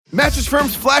Mattress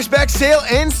Firm's flashback sale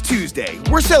ends Tuesday.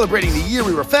 We're celebrating the year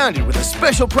we were founded with a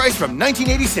special price from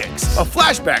 1986. A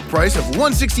flashback price of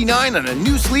 $169 on a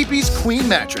new Sleepy's Queen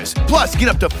mattress. Plus, get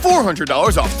up to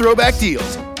 $400 off throwback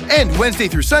deals. And Wednesday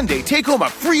through Sunday, take home a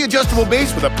free adjustable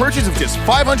base with a purchase of just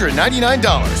 $599.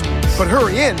 But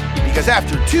hurry in, because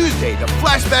after Tuesday, the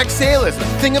flashback sale is a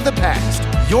thing of the past.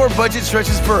 Your budget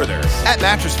stretches further at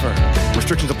Mattress Firm.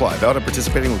 Restrictions apply. Valid at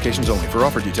participating locations only. For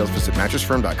offer details, visit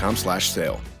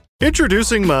mattressfirm.com/sale.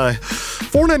 Introducing my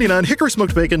 $4.99 hickory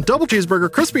smoked bacon, double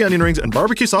cheeseburger, crispy onion rings, and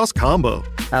barbecue sauce combo.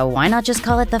 Why not just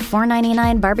call it the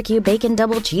 $4.99 barbecue bacon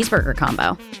double cheeseburger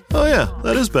combo? Oh yeah,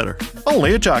 that is better.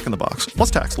 Only at Jack in the Box. Plus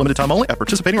tax. Limited time only at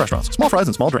participating restaurants. Small fries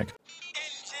and small drink.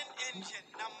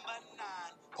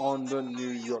 On the New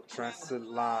York Transit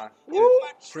line. Woo,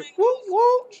 woo,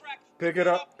 woo. Pick it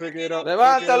up, pick it up.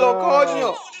 Levántalo,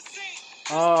 coño.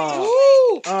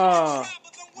 What?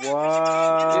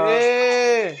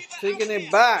 Yeah, taking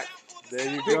it back. There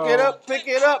you Pick go. it up.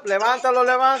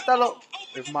 Levántalo.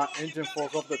 If my engine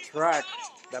falls off the track,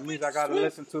 that means I gotta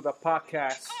listen to the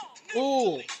podcast.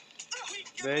 Ooh,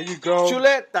 There you go.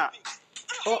 chuleta.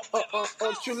 Oh,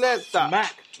 chuleta.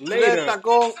 Smack. Later. Chuleta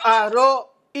con arroz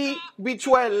y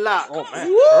bichuela. Oh, man.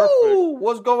 Woo! Perfect.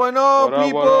 What's going on,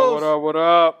 people? What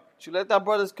up? Chuleta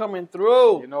Brothers coming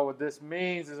through. You know what this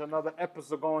means? Is another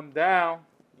episode going down.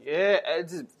 Yeah,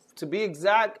 to be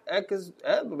exact,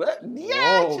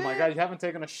 Oh my God, you haven't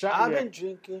taken a shot I've yet.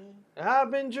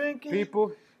 been drinking.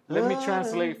 People, let me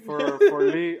translate for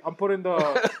Lee. I'm putting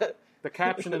the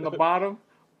caption in the bottom.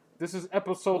 This is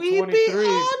episode We 23. be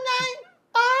all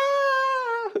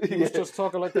night. He was just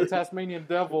talking like the Tasmanian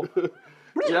devil.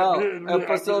 Yo,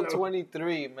 episode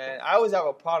 23, man. I always have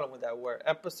a problem with that word.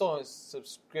 Episode is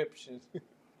subscription.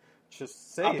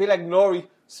 Just say I'll it. be like Nori.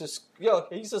 Yo,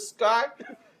 can you subscribe?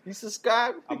 You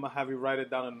subscribe? I'm going to have you write it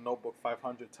down in a notebook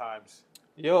 500 times.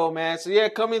 Yo, man. So, yeah,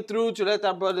 coming through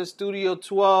Chuleta Brothers Studio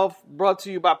 12, brought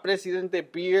to you by Presidente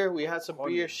Beer. We had some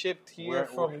beer shipped here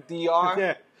from DR.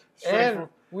 Yeah. And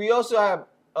we also have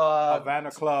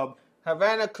Havana Club.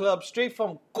 Havana Club, straight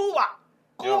from Cuba.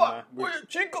 Yo, man,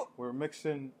 Chico. we're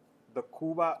mixing the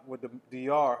Cuba with the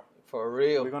DR. For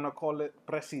real. We're going to call it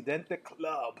Presidente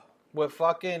Club. With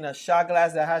fucking a shot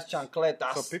glass that has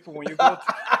chancletas. So people, when you go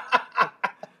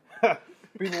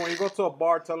to a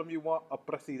bar, tell them you want a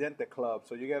Presidente Club.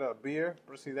 So you get a beer,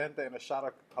 Presidente, and a shot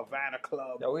of Havana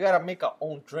Club. Yeah, we gotta make our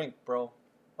own drink, bro.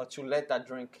 A chuleta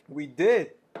drink. We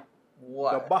did.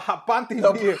 What? The Baja Panty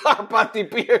beer. Party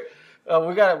beer.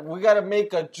 We gotta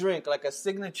make a drink, like a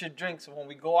signature drink, so when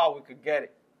we go out, we could get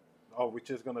it. Oh, we're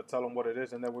just gonna tell them what it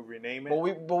is, and then we rename it.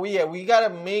 We gotta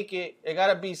make it. It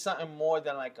gotta be something more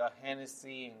than like a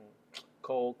Hennessy and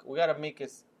Coke. We gotta make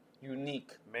it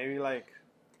unique. Maybe like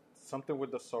something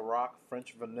with the Ciroc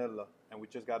French vanilla, and we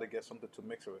just gotta get something to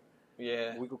mix with it.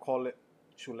 Yeah. We could call it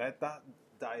Chuleta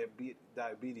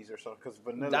Diabetes or something, because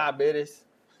vanilla. Diabetes.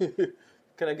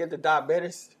 Can I get the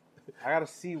diabetes? I gotta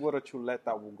see what a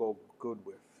chuleta will go good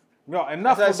with. Yo,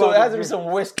 enough So about it has to the be some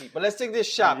whiskey. But let's take this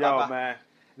shot, Yo, Papa. man.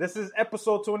 This is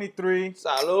episode 23.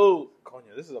 Salud.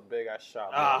 Coño, this is a big ass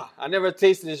shot, man. I never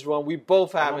tasted this one. We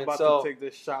both I'm haven't. about So to take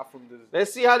this shot from this.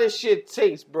 let's see how this shit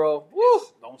tastes, bro. Woo.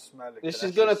 Don't smell it. This That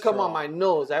is gonna shit's come on strong. my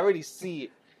nose. I already see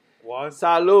it. What?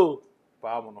 Salud.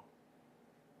 Vámonos.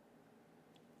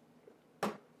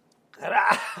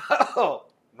 Oh,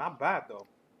 Not bad, though.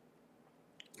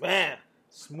 man.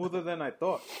 Smoother than I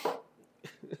thought.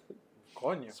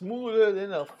 Coño. Smoother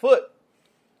than a foot.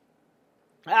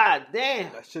 Ah,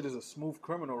 damn. That shit is a smooth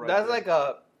criminal right That's there. like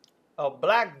a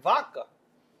black vodka.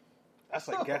 That's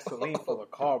like gasoline for the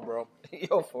car, bro.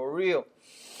 Yo, for real.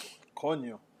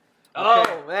 Coño.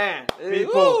 Oh, man.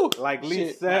 People, Woo. like Lee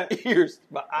Shit, said, my ears,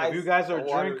 my eyes. if you guys are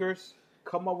watering. drinkers,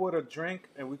 come up with a drink,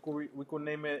 and we could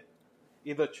name it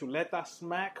either Chuleta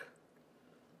Smack,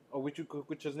 or we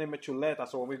could just name it Chuleta.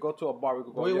 So when we go to a bar, we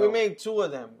could go. We made two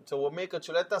of them. So we'll make a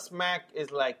chuleta smack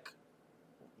is like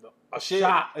a shit.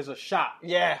 shot is a shot.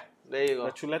 Yeah, there you go.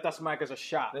 The Chuleta Smack is a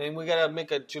shot. Then we gotta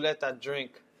make a chuleta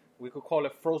drink. We could call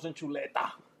it Frozen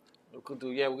Chuleta. We could do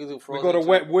We frozen. go to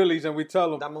Wet Willie's and we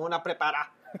tell them, Dame una prepara.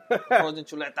 Frozen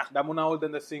chuleta. dame una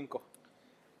orden de 5.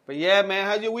 But yeah, man,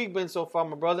 how's your week been so far,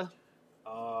 my brother?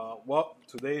 Well,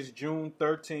 today's June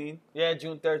 13th, Yeah,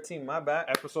 June 13th, my bad.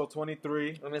 episode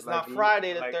 23. And it's not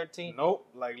Friday the 13th. Nope,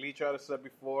 like Lee tried to say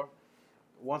before.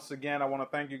 Once again, I want to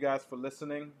thank you guys for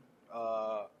listening.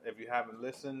 If you haven't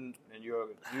listened and you're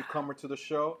a newcomer to the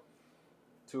show,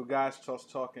 two guys just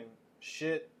talking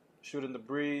shit, shooting the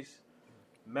breeze,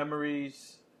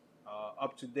 memories,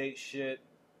 up-to-date shit,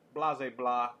 blah, blah,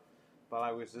 blah. But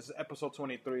anyways, this is episode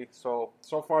 23. So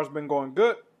far it's been going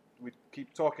good.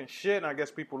 keep talking shit, and I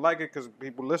guess people like it because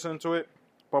people listen to it.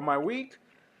 But my week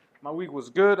was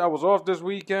good. I was off this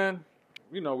weekend.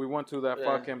 We went to that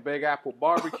fucking Big Apple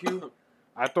barbecue.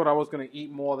 I thought I was going to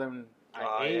eat more than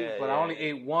I ate, but I only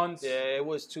ate once. Yeah, it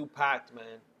was too packed,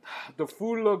 man. The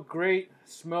food looked great,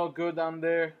 smelled good down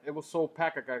there. It was so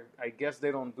packed. I guess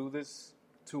they don't do this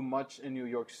too much in New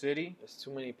York City. There's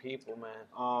too many people,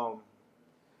 man.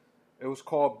 It was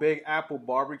called Big Apple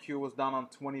Barbecue. It was down on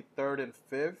 23rd and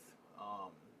 5th.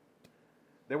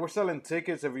 They were selling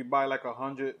tickets if you buy like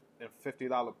 $150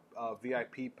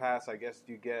 VIP pass. I guess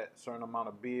you get a certain amount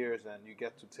of beers and you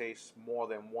get to taste more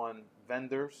than one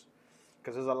vendors.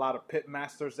 Because there's a lot of pit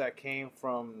masters that came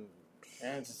from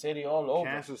Kansas City, all over.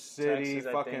 Kansas City,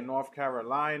 Texas, fucking North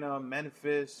Carolina,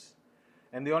 Memphis.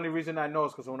 And the only reason I know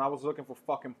is because when I was looking for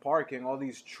fucking parking, all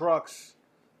these trucks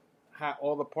had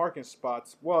all the parking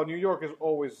spots. Well, New York is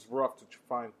always rough to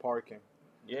find parking.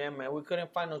 Yeah, man, we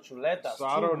couldn't find no chuletas. So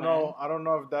I don't know. I don't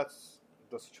know if that's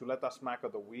the chuleta smack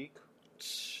of the week.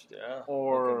 Yeah,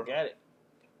 or we can get it.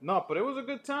 No, but it was a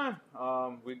good time.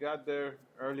 We got there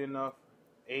early enough.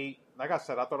 Ate. Like I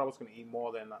said, I thought I was gonna eat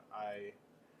more than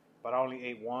but I only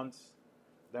ate once.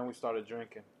 Then we started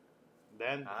drinking.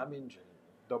 Then I've been drinking.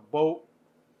 The boat,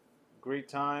 great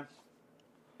time.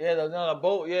 Yeah, the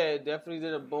boat. Yeah, definitely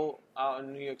did a boat out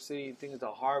in New York City. I think it's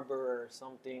the harbor or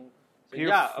something. So, Pier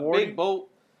yeah, 40? a big boat.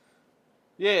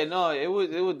 Yeah, no, it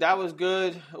was that was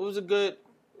good. It was a good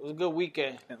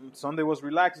weekend. And Sunday was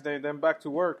relaxed. Then back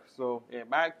to work. So yeah,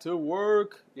 back to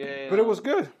work. Yeah, but it was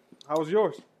good. How was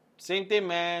yours? Same thing,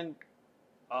 man.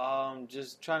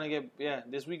 Just trying to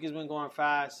get this week has been going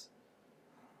fast.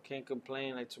 Can't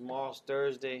complain. Like tomorrow's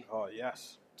Thursday. Oh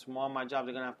yes. Tomorrow my job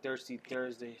they're gonna have Thirsty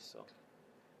Thursday, so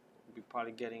we'll be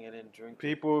probably getting it in drinking.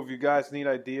 People, if you guys need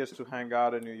ideas to hang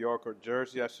out in New York or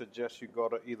Jersey, I suggest you go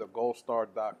to either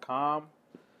goldstar.com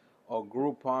or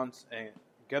Groupon's and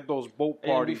get those boat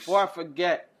parties. And before I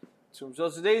forget, so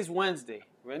today's Wednesday.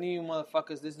 If any of you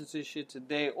motherfuckers listen to this shit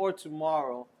today or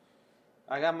tomorrow,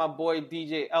 I got my boy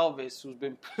DJ Elvis who's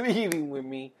been pleading with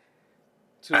me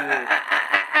to.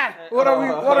 What are we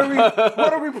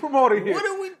promoting here? What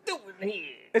are we doing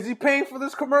here? Is he paying for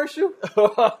this commercial?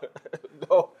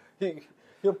 No,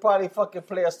 he'll probably fucking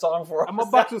play a song for us. I'm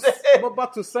about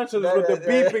to censor this with the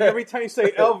beeping every time you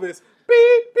say Elvis.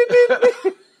 Beep beep beep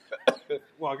beep.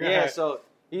 Well, go ahead. So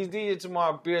he's DJ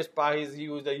tomorrow beer spot. He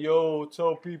was like, yo,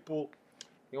 tell people.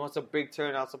 He wants a big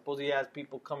turnout. Suppose he has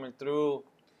people coming through.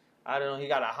 I don't know. He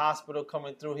got a hospital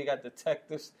coming through. He got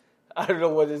detectives. I don't know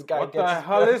what this guy gets. What the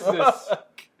hell is this?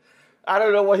 I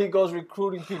don't know what he goes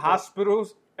recruiting people.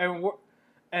 Hospitals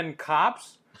and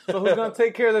cops. So who's gonna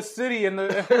take care of the city and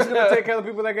who's gonna take care of the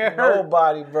people that get hurt?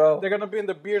 Nobody, bro. They're gonna be in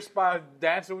the beer spot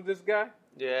dancing with this guy.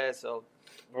 Yeah. So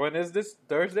when is this?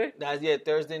 Thursday? That's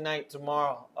Thursday night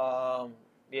tomorrow.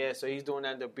 So he's doing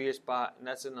that in the beer spot, and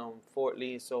that's in Fort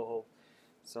Lee, Soho.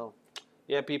 So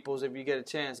yeah, peoples, if you get a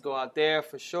chance, go out there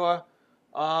for sure.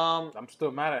 I'm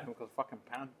still mad at him because fucking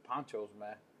Poncho's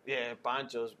mad. Yeah,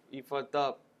 Poncho's. He fucked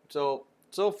up. So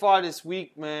far this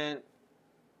week, man,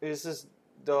 this is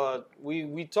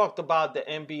we talked about the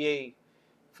NBA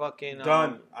fucking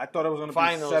done. I thought it was gonna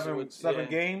finals be seven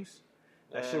games.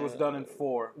 That shit was done in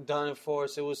 4. Done in 4.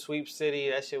 So it was Sweep City.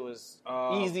 That shit was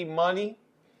easy money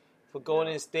for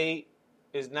Golden State.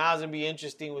 Now it's gonna be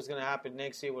interesting what's gonna happen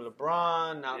next year with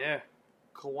LeBron. Now,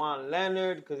 Kawhi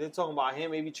Leonard, because they're talking about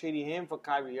him, maybe trading him for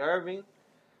Kyrie Irving.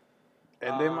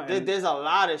 And there's a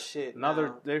lot of shit.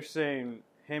 Now they're saying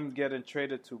him getting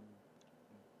traded to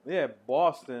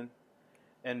Boston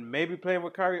and maybe playing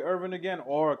with Kyrie Irving again,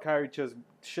 or Kyrie just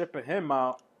shipping him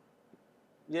out.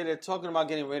 Yeah, they're talking about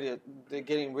getting rid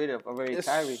of already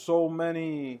Kyrie. So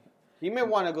many. He may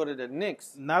want to go to the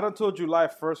Knicks. Not until July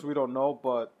 1st, we don't know.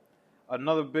 But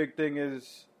another big thing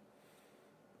is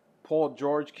Paul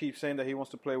George keeps saying that he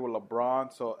wants to play with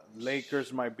LeBron. So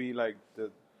Lakers might be like the.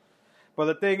 But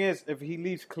the thing is, if he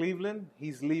leaves Cleveland,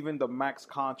 he's leaving the max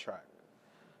contract.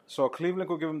 So Cleveland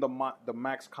could give him the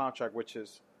max contract, which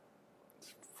is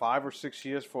 5 or 6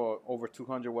 years for over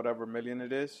 200 whatever million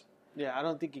it is. Yeah, I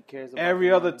don't think he cares about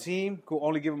every other team could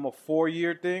only give him a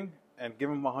 4-year thing and give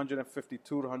him 152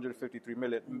 to 153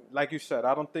 million. Like you said,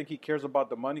 I don't think he cares about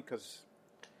the money because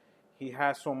he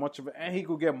has so much of it, and he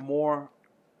could get more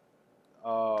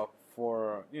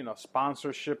for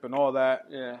sponsorship and all that.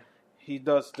 Yeah, he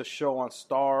does the show on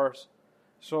Stars,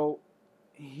 so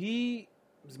he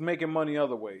is making money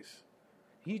other ways.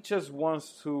 He just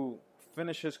wants to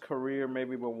finish his career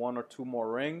maybe with 1 or 2 more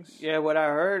rings. Yeah, what I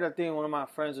heard, I think one of my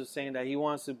friends was saying that he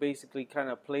wants to basically kind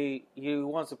of play. He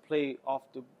wants to play off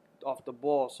the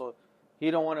ball, so he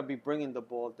don't want to be bringing the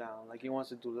ball down. Like he wants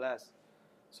to do less.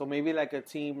 So maybe like a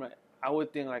team, I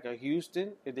would think like a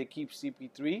Houston, if they keep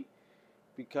CP3,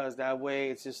 because that way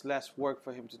it's just less work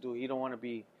for him to do. He don't want to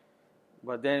be.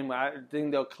 But then I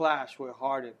think they'll clash with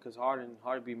Harden, because Harden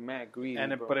be mad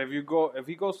greedy. But if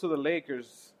he goes to the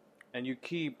Lakers and you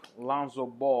keep Lonzo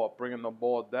Ball bringing the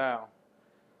ball down,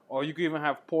 or you can even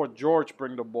have poor George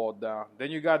bring the ball down, then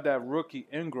you got that rookie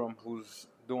Ingram who's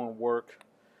doing work.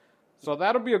 So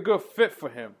that'll be a good fit for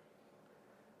him.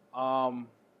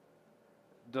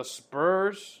 The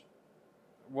Spurs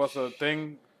was a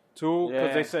thing too,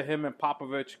 because they said him and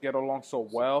Popovich get along so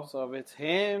well. So if it's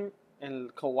him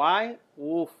and Kawhi,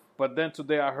 oof. But then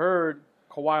today I heard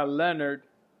Kawhi Leonard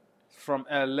from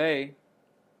LA,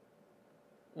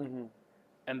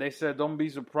 and they said don't be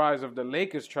surprised if the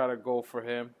Lakers try to go for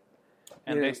him,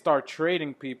 and they start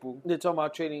trading people. They're talking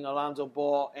about trading Alonzo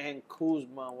Ball and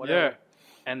Kuzma, whatever. Yeah,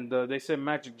 and they said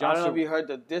Magic Johnson. I don't know if you heard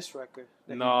the diss record.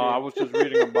 No, I was just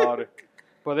reading about it.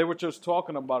 But they were just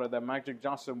talking about it, that Magic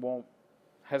Johnson won't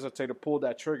hesitate to pull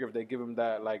that trigger if they give him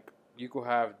that, like, you could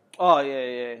have... Oh,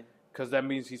 yeah. Because that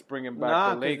means he's bringing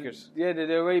back the Lakers. Yeah,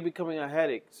 they're already becoming a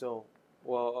headache, so...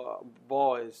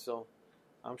 Ball is, so...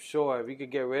 I'm sure if he could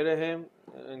get rid of him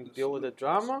and deal with the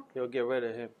drama, he'll get rid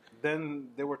of him. Then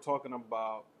they were talking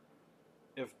about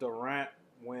if Durant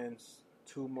wins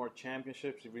 2 more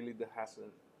championships,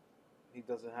 he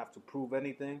doesn't have to prove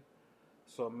anything.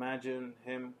 So imagine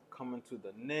him coming to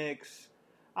the Knicks.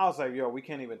 I was like, yo, we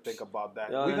can't even think about that.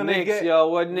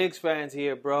 We're Knicks fans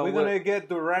here, bro. We're going to get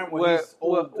Durant when he's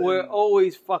old. We're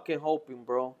always fucking hoping,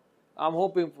 bro. I'm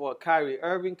hoping for Kyrie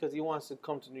Irving because he wants to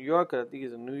come to New York. I think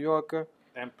he's a New Yorker.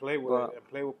 And play with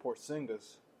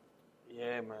Porzingis.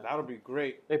 Yeah, man. That'll be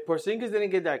great. If Porzingis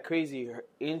didn't get that crazy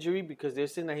injury, because they're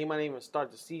saying that he might even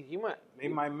start the season. He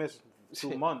might miss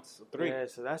 2 months, 3. Yeah,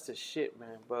 so that's the shit,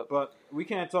 man. But we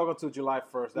can't talk until July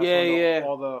 1st. That's when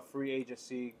all the free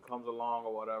agency comes along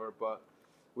or whatever. But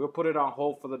we'll put it on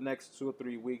hold for the next 2 or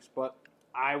 3 weeks. But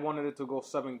I wanted it to go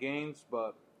 7 games,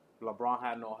 but LeBron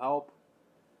had no help.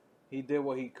 He did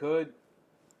what he could.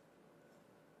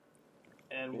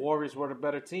 And Warriors were the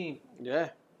better team. Yeah.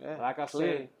 Like I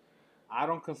said, I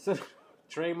don't consider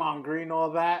Draymond Green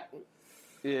all that.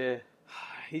 Yeah.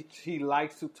 He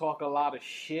likes to talk a lot of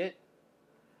shit.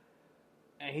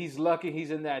 And he's lucky he's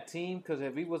in that team, because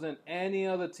if he was in any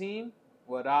other team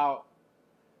without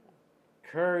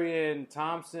Curry and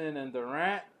Thompson and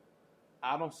Durant,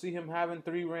 I don't see him having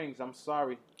 3 rings. I'm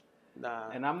sorry. Nah.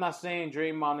 And I'm not saying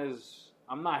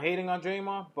I'm not hating on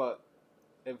Draymond, but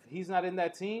if he's not in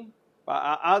that team.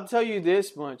 But I'll tell you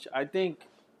this much. I think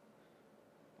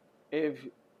if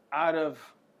out of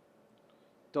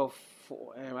the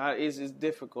 4, it's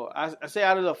difficult. I say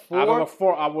out of the 4. Out of the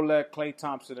 4, I will let Klay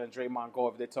Thompson and Draymond go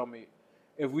if they tell me,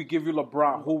 if we give you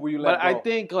LeBron, who will you let go? But I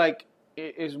think, like,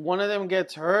 if one of them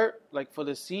gets hurt, like, for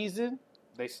the season.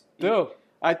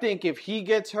 I think if he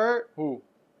gets hurt. Who?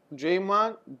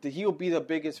 Draymond, he'll be the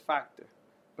biggest factor.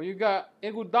 But you got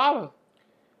Iguodala.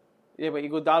 Yeah, but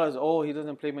Iguodala's old. He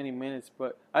doesn't play many minutes.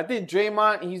 But I think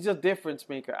Draymond, he's a difference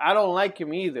maker. I don't like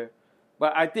him either.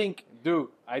 But I think... Dude,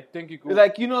 I think you could...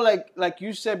 Like, you know, like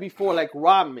you said before, like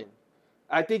Rodman.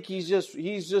 I think he's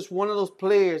just one of those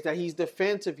players that he's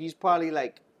defensive. He's probably,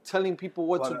 like, telling people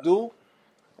what to do.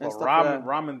 But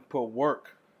Rodman put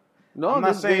work. No, I'm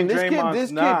not saying this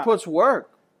kid puts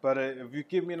work. But if you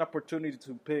give me an opportunity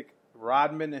to pick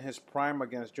Rodman in his prime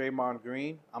against Draymond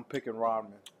Green, I'm picking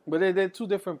Rodman. But they're 2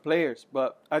 different players.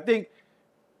 But I think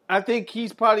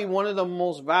he's probably one of the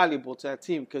most valuable to that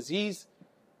team, because he's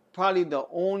probably the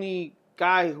only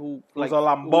guy who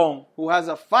has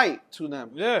a fight to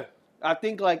them. Yeah. I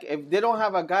think, like, if they don't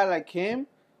have a guy like him,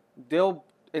 they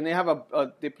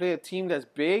play a team that's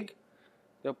big,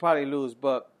 they'll probably lose.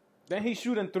 But then he's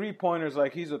shooting 3-pointers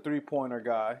like he's a 3-pointer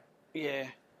guy. Yeah.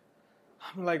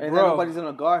 I'm like, and bro. nobody's going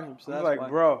to guard him. So I'm like,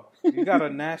 bro, you got a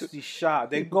nasty shot.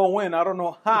 They go in. I don't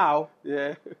know how.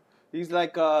 Yeah. He's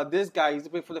like this guy. He's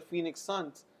playing for the Phoenix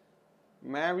Suns.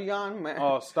 Marion?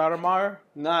 Stoudemire?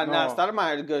 Nah, Stoudemire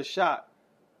had a good shot.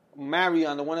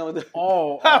 Marion, the one with the...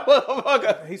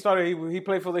 He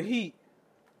played for the Heat.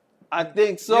 I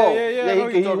think so. Yeah.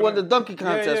 He won the dunking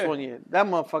contest one year. That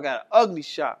motherfucker had an ugly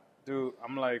shot. Dude,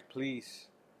 I'm like, please,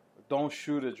 don't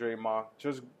shoot it, Draymond.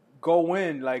 Just go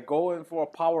in. Like, go in for a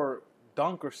power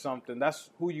dunk or something. That's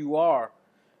who you are.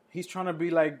 He's trying to be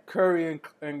like Curry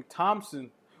and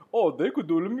Thompson. Oh, they could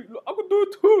do it. I could do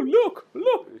it too.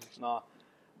 Look. Nah.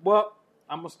 Well,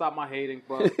 I'm going to stop my hating,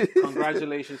 but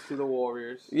congratulations to the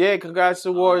Warriors. Yeah, congrats to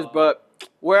the Warriors, but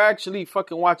we're actually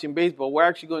fucking watching baseball. We're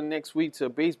actually going next week to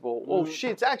baseball. Oh,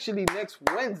 shit, it's actually next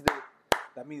Wednesday.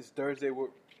 That means Thursday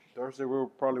Thursday we're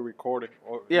probably recording.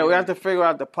 Yeah, we have to figure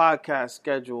out the podcast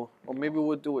schedule. Or maybe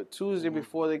we'll do it Tuesday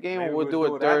before the game, Maybe or we'll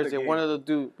do it Thursday. One of the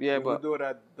two. Yeah, we'll do it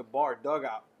at the bar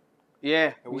dugout.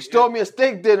 Yeah. You stole me a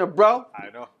steak dinner, bro. I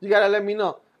know. You got to let me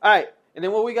know. All right. And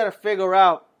then what we got to figure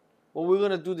out, when we're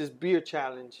going to do this beer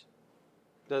challenge,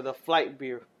 the flight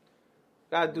beer.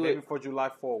 Got to do maybe it. for July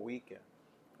 4th weekend.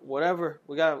 Whatever.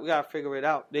 We got to figure it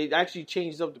out. They actually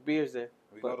changed up the beers there.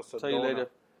 We go to Sedona. Tell you later.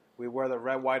 We wear the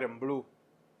red, white, and blue.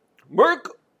 Merc.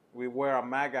 We wear a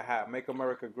MAGA hat. Make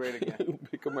America great again.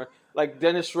 Make America. Like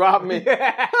Dennis Rodman.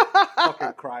 Yeah.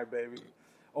 Fucking cry, baby.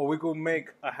 Or we could make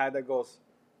a hat that goes,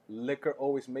 liquor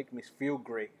always make me feel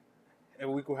great.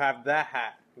 And we could have that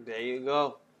hat. There you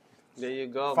go. There you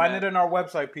go, Find it on our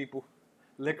website, people.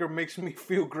 Liquor makes me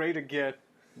feel great again.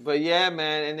 But yeah,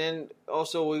 man. And then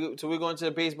also, we're going to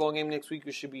the baseball game next week,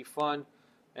 which should be fun.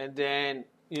 And then,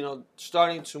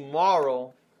 starting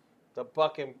tomorrow, the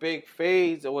fucking big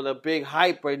phase, or the big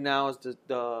hype right now is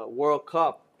the World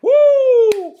Cup.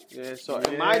 Woo! Yeah, so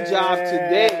in my job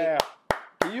today,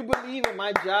 can you believe in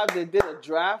my job they did a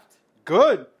draft?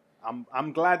 Good.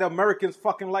 I'm glad the Americans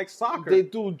fucking like soccer. They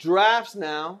do drafts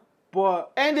now.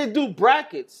 And they do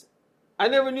brackets. I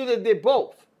never knew they did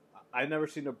both. I never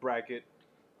seen a bracket.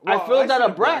 Well, I filled out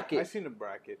a bracket. I seen a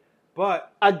bracket.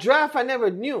 But a draft I never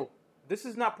knew. This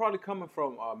is not probably coming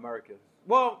from Americans.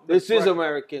 Well, this is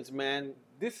Americans, man.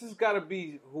 This has got to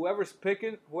be whoever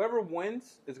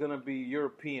wins is going to be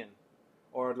European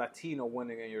or Latino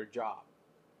winning in your job.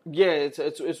 Yeah,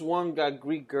 it's one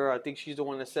Greek girl. I think she's the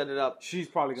one that set it up. She's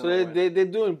probably going to win. So they're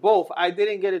doing both. I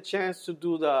didn't get a chance to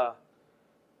do the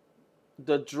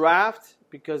draft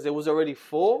because it was already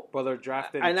full. But they're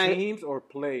drafting teams or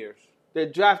players? They're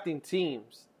drafting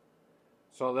teams.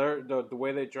 So the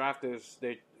way they draft is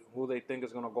who they think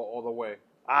is going to go all the way.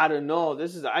 I don't know.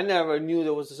 I never knew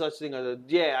there was such thing as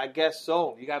I guess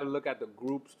so. You got to look at the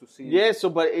groups to see. Yeah, so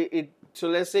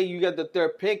let's say you got the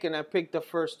third pick and I picked the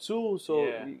first two, so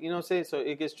you know what I'm saying? So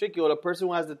it gets tricky. Or the person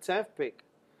who has the 10th pick.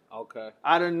 Okay.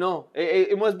 I don't know.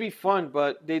 It must be fun,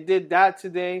 but they did that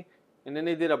today, and then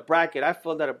they did a bracket. I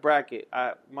filled out a bracket.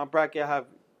 My bracket I have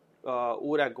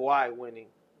Uruguay winning.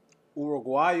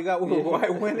 Uruguay? You got Uruguay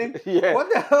winning? Yeah.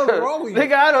 What the hell is wrong with you?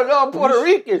 Nigga, I don't know. I'm Puerto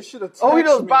Rican. You should have texted me. Oh, he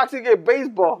knows boxing and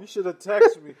baseball. You should have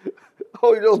texted me.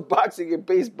 Oh, he knows boxing and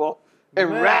baseball.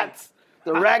 And rats.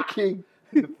 The Rat King.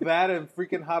 That and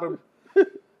freaking how to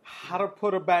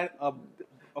put a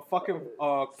fucking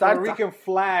Puerto Rican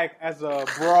flag as a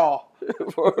bra.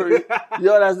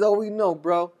 Yo, that's all we know,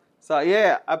 bro. So,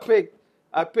 yeah, I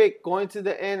picked going to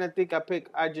the end, I think I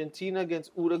picked Argentina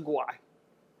against Uruguay.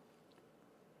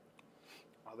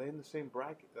 Are they in the same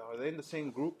bracket? Are they in the same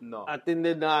group? No. I think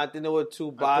they're not. I think there were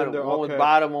two bottom. One was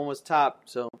bottom, one was top.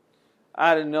 So,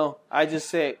 I don't know. I just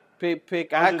said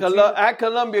pick. I had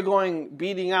Colombia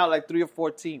beating out like 3 or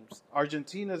 4 teams.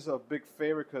 Argentina's a big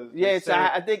favorite because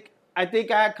I think I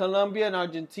had Colombia and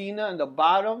Argentina in the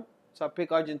bottom. So I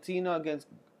picked Argentina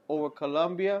over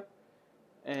Colombia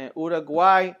and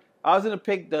Uruguay. I was gonna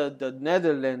pick the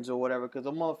Netherlands or whatever because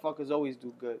the motherfuckers always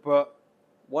do good. But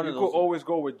you could always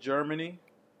go with Germany.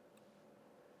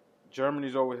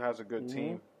 Germany's always has a good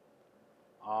team.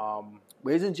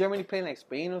 But isn't Germany playing like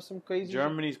Spain or some crazy?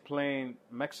 Germany's playing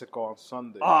Mexico on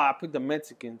Sunday. Oh, I picked the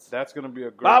Mexicans. That's gonna be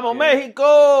a great Vamos game.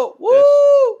 Mexico!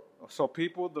 Woo! So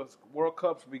people, the World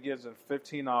Cup begins in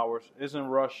 15 hours. It's in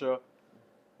Russia.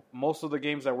 Most of the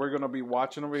games that we're gonna be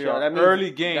watching over here are early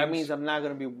games. That means I'm not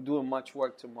gonna be doing much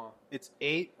work tomorrow. It's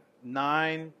 8,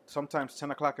 9, sometimes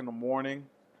 10 o'clock in the morning.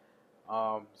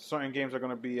 Certain games are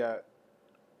gonna be at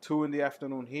 2 in the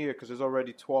afternoon here because it's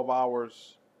already 12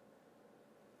 hours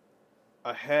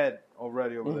ahead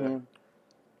already over there.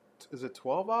 Is it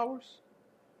 12 hours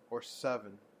or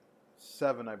 7?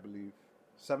 7, I believe.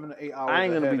 7 to 8 hours I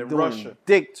ain't gonna ahead be in doing Russia.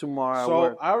 Dick tomorrow. So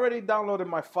at work. I already downloaded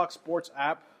my Fox Sports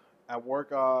app at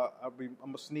work. I'm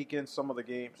gonna sneak in some of the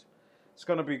games. It's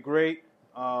gonna be great.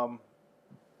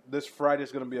 This Friday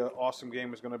is gonna be an awesome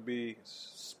game. It's gonna be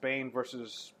Spain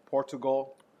versus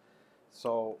Portugal.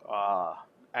 So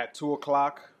at 2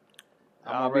 o'clock,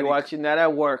 I'll be watching that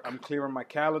at work. I'm clearing my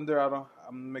calendar. I'm gonna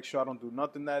make sure I don't do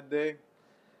nothing that day.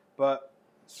 But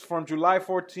from June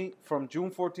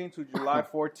 14th to July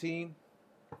 14th,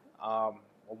 a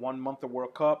 1 month of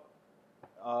World Cup.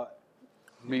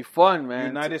 Be fun, man.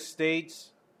 United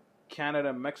States, Canada,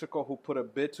 and Mexico, who put a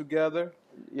bid together.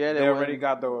 Yeah, they already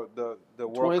got the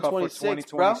World Cup for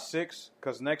 2026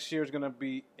 because next year is gonna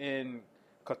be in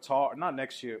Qatar. Not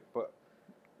next year, but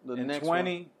in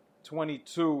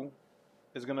 2022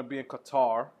 is gonna be in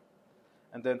Qatar,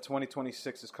 and then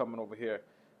 2026 is coming over here.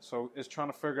 So it's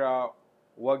trying to figure out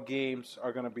what games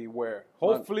are going to be where.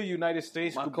 Hopefully, United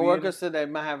States My could coworker be in, said they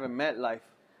might have a MetLife.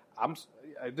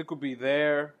 it could be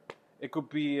there. It could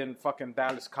be in fucking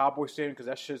Dallas Cowboy Stadium because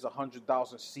that shit's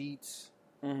 100,000 seats.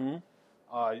 Mm-hmm.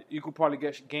 You could probably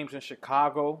get games in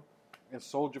Chicago, in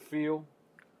Soldier Field.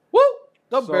 Woo!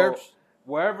 The Bears.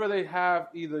 Wherever they have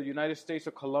either United States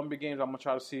or Columbia games, I'm going to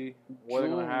try to see where they're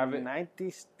going to have it.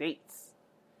 United States.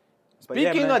 But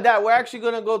yeah, Speaking man. of that, we're actually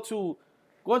going to go to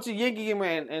Yankee game,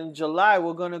 and in July,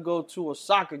 we're going to go to a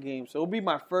soccer game. So it'll be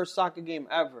my first soccer game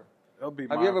ever. Have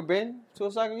you ever been to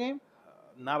a soccer game?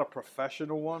 Not a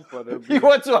professional one, but it'll be... You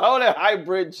went to High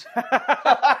Bridge.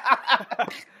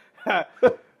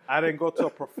 I didn't go to a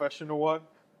professional one.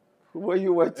 Where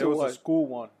you went to? It was a school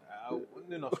one.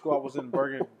 School I was in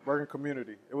Bergen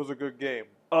Community. It was a good game.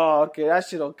 Oh, okay. That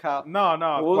shit don't count. No.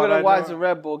 We're going to watch the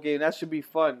Red Bull game. That should be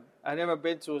fun. I've never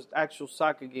been to an actual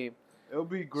soccer game. It'll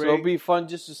be great. So it'll be fun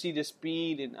just to see the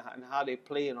speed and how they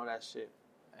play and all that shit.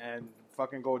 And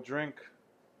fucking go drink.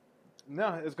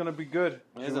 No, it's going to be good.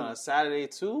 It's on a Saturday,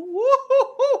 too.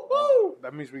 Woo-hoo-hoo-hoo.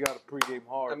 That means we got to pregame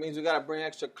hard. That means we got to bring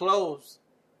extra clothes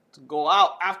to go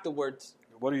out afterwards.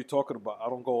 What are you talking about? I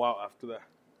don't go out after that.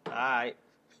 All right.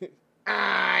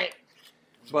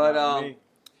 But,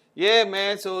 yeah,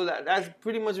 man, so that's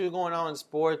pretty much what's going on in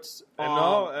sports.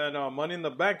 And Money in the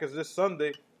Bank is this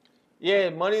Sunday. Yeah,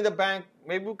 Money in the Bank.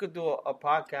 Maybe we could do a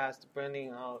podcast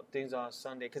depending on how things are on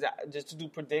Sunday. Because just to do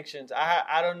predictions.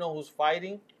 I don't know who's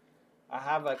fighting. I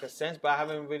have like a sense, but I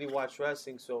haven't really watched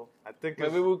wrestling. So I think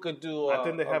maybe we could do I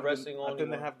think they have wrestling only. I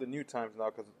think they have the new times now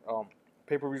because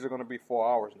pay-per-views are going to be 4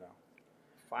 hours now.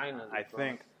 Finally. I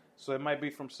think. So it might be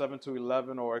from 7 to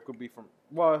 11, or it could be from,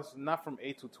 well, it's not from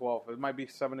 8 to 12. It might be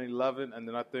 7 to 11, and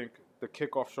then I think the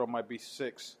kickoff show might be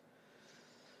 6.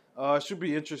 Should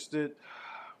be interested,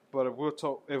 but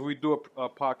if we do a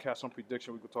podcast on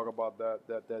prediction, we could talk about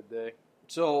that day.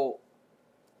 So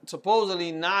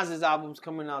supposedly Nas's album's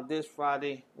coming out this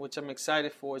Friday, which I'm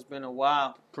excited for. It's been a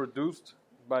while. Produced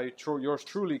by yours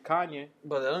truly, Kanye.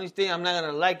 But the only thing I'm not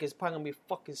gonna like is probably gonna be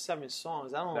fucking 7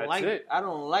 songs. I don't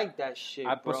like that shit,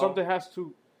 bro. But something has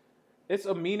to. It's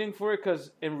a meaning for it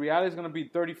because in reality it's gonna be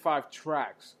 35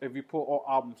 tracks if you put all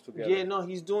albums together. Yeah, no,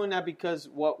 he's doing that because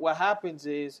what happens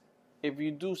is if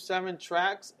you do 7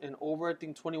 tracks and over I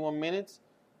think 21 minutes,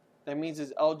 that means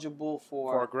it's eligible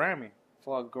for a Grammy.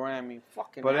 For a Grammy,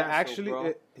 fucking. But asshole, it actually,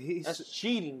 bro. That's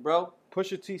cheating, bro.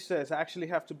 Pusha T says it actually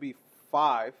have to be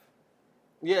 5.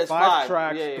 Yeah, it's 5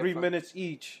 tracks, yeah, 3 5 minutes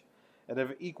each, and if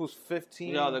it equals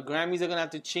 15. Yo, the Grammys are gonna have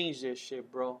to change their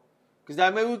shit, bro. Because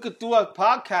that maybe we could do a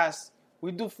podcast.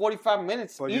 We do 45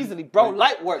 minutes easily, bro.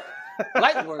 Light work,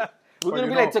 light work. We're gonna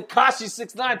be like Tekashi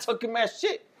 6ix9ine talking mad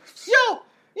shit. Yo,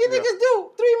 you niggas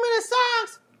do 3-minute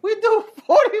songs. We do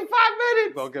 45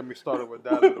 minutes. Don't get me started with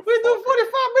that. We do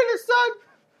 45 minutes, son.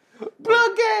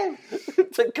 Blood game.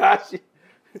 Tekashi.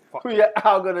 We are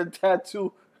all gonna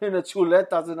tattoo in the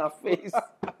chuletas in our face.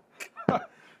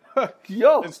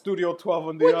 Yo. In Studio 12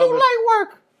 on the we other. do light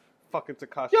work. Fucking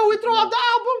Tekashi. Yo, we throw out the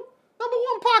album.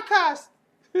 #1 podcast.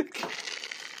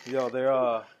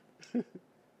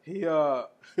 Yo,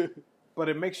 but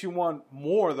it makes you want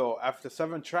more though. After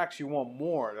 7 tracks, you want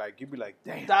more. Like you'd be like,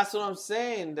 damn. That's what I'm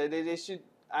saying. That they should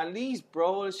at least,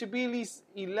 bro. It should be at least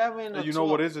 11. And you know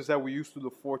what is that we used to do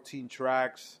 14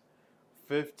 tracks,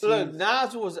 15. Look,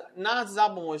 Nas'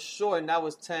 album was short, and that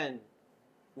was 10,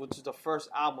 which is the first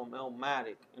album,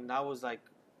 Illmatic, and that was like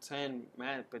 10,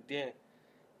 man. But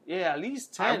yeah, at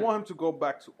least 10. I want him to go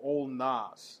back to old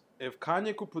Nas. If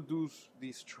Kanye could produce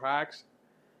these tracks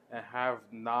and have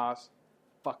Nas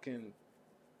fucking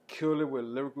kill it with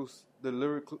the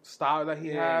lyrical style that he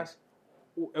has,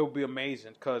 it would be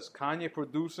amazing. Because Kanye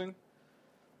producing,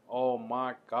 oh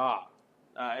my God.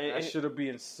 That should be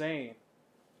insane.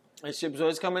 So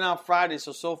it's coming out Friday.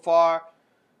 So far,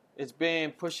 it's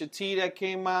been Pusha T that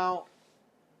came out,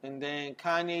 and then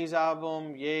Kanye's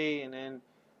album, Ye, and then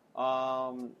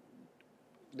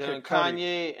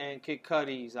Kanye and Kid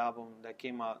Cudi's album that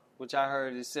came out, which I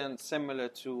heard is similar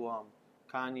to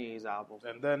Kanye's album.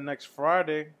 And then next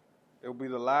Friday, it'll be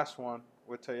the last one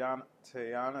with Teyana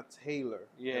Taylor.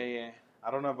 Yeah.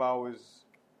 I don't know if I always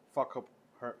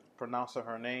pronouncing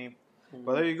her name,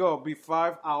 but there you go. It'll be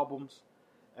 5 albums.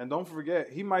 And don't forget,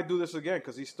 he might do this again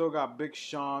because he still got Big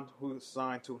Sean who's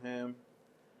signed to him.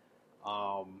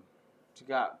 You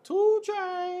got 2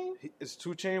 Chainz. Is 2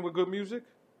 Chainz with good music?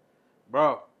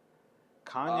 Bro,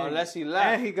 Kanye. Unless he left.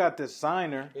 And he got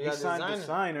Designer. He signed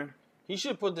Designer. He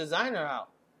should put Designer out.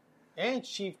 And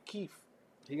Chief Keef.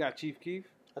 He got Chief Keef?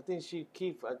 I think Chief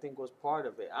Keef, was part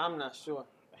of it. I'm not sure.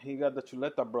 He got the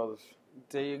Chuleta brothers.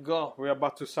 There you go. We're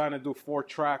about to sign and do 4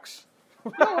 tracks.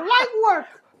 light work.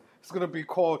 It's gonna be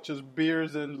called just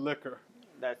beers and liquor.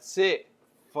 That's it.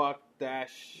 Fuck that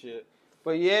shit.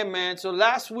 But yeah, man. So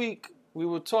last week we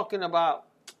were talking about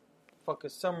fucking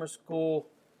summer school,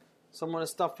 some of the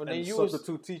stuff, and then you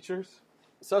substitute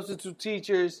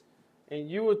teachers, and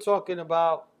you were talking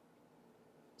about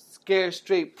Scare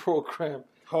Straight program.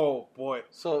 Oh boy.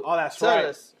 So that's tell right.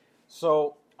 us.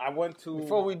 So I went to.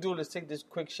 Before we do, let's take this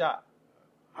quick shot.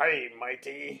 Hey,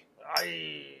 mighty.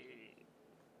 Aye.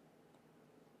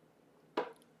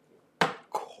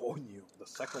 Coño. The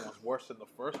second one's worse than the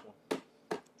first one.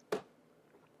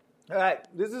 All right,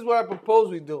 this is what I propose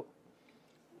we do.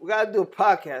 We got to do a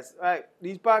podcast. All right,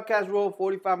 these podcasts roll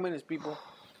 45 minutes, people.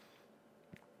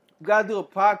 We got to do a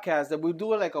podcast that we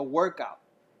do it like a workout.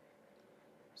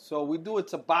 So we do it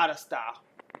Tabata style.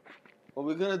 What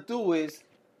we're going to do is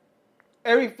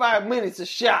every 5 minutes a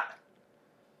shot.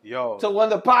 Yo. So when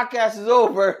the podcast is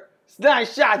over, it's 9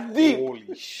 shots deep.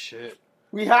 Holy shit.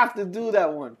 We have to do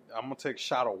that one. I'm going to take a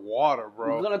shot of water,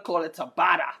 bro. We're going to call it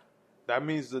Tabata. That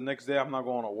means the next day I'm not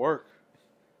going to work.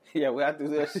 Yeah, we have to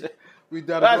do that shit. We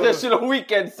done That's that shit on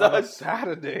weekend, son. On a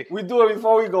Saturday. We do it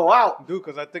before we go out. Dude,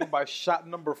 because I think by shot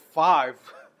number 5,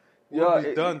 we'll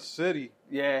be done city.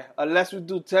 Yeah, unless we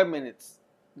do 10 minutes.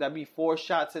 That'd be 4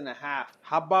 shots and a half.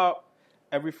 How about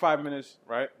every 5 minutes,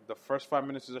 right? The first 5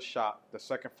 minutes is a shot. The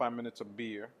second 5 minutes a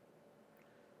beer.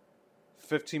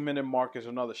 15-minute mark is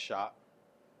another shot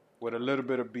with a little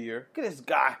bit of beer. Look at this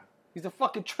guy. He's a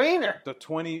fucking trainer.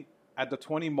 At the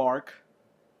 20 mark,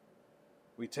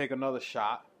 we take another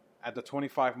shot. At the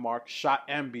 25 mark, shot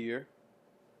and beer.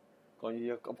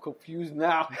 I'm confused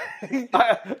now.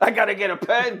 I gotta get a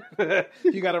pen.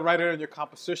 You gotta write it in your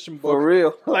composition book. For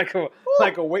real. Like a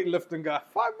weightlifting guy.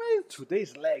 5 minutes.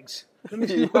 Today's legs. Let me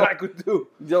see what I could do.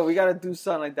 Yo, we gotta do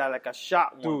something like that, like a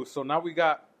shot one. Dude, so now we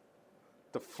got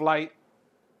the flight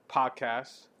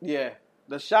podcast. Yeah.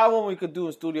 The shot one we could do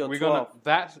in Studio 12.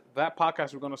 That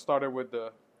podcast we're gonna start it with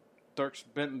the Dierks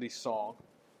Bentley song.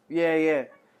 Yeah.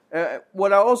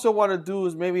 What I also want to do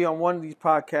is maybe on one of these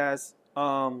podcasts,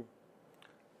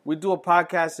 we do a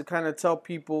podcast to kind of tell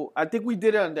people. I think we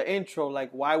did it on the intro,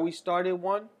 like why we started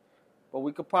one. But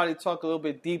we could probably talk a little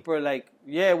bit deeper. Like,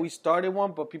 yeah, we started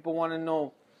one, but people want to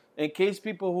know, in case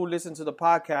people who listen to the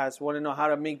podcast want to know how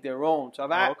to make their own. So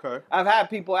I've had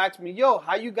people ask me, yo,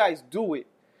 how you guys do it?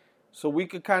 So we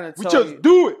could kind of tell you.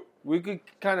 Do it. We could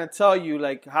kind of tell you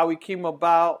like how we came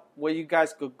about, where you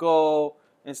guys could go,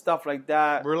 and stuff like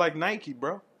that. We're like Nike,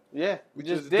 bro. Yeah, we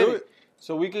just did it.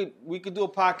 So we could do a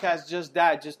podcast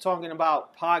just talking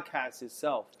about podcasts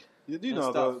itself. You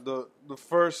know, the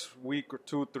first week or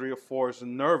 2, 3, or 4 is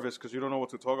nervous because you don't know what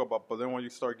to talk about. But then when you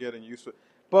start getting used to it,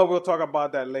 but we'll talk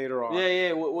about that later on.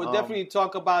 Yeah, we'll definitely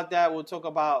talk about that. We'll talk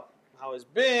about how it's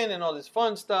been and all this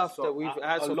fun stuff that we've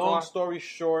had so far. Long story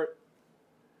short,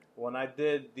 when I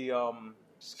did the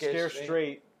Scare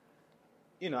Straight.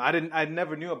 You know, I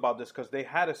never knew about this because they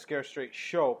had a Scare Straight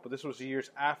show, but this was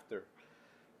years after.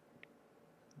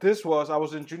 I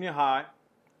was in junior high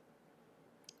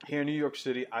here in New York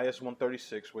City, IS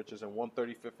 136, which is in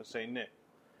 135th and St. Nick.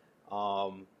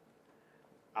 I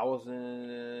was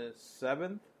in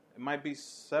 7th. It might be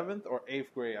 7th or 8th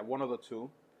grade, one of the two.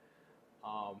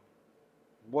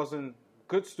 Wasn't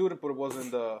good student, but it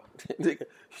wasn't the...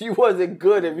 You wasn't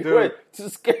good if you went to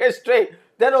Scare Straight.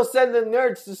 They don't send the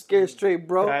nerds to Scare Straight,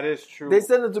 bro. That is true. They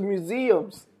send them to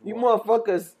museums. You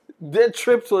motherfuckers, their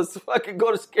trips was fucking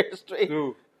go to Scare Straight.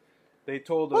 Dude, they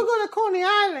told us... We're going to Coney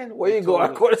Island. Where you go?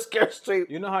 I go to Scare Straight.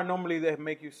 You know how normally they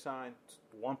make you sign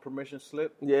one permission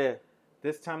slip? Yeah.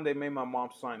 This time they made my mom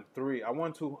sign 3. I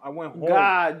went home.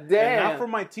 God damn. And not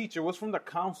from my teacher. It was from the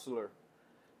counselor.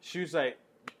 She was like...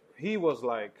 He was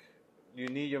like... You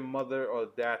need your mother or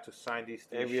dad to sign these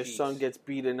things. If your son gets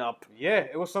beaten up. Yeah,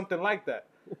 it was something like that.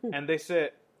 And they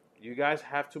said, you guys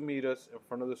have to meet us in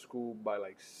front of the school by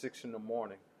like 6 in the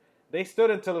morning. They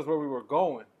stood and tell us where we were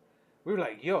going. We were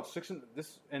like, yo,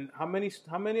 and how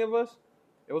many of us?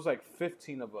 It was like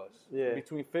 15 of us. Yeah.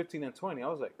 Between 15 and 20. I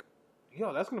was like,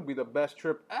 yo, that's going to be the best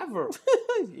trip ever.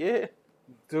 Yeah.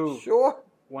 Dude. Sure.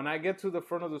 When I get to the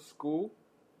front of the school,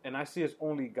 and I see it's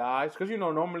only guys, because, you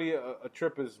know, normally a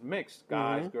trip is mixed,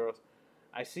 guys, girls.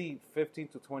 I see 15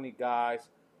 to 20 guys,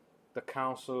 the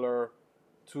counselor,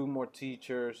 2 more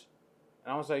teachers.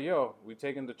 And I was like, yo, we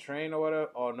taking the train or whatever?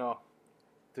 Oh, no.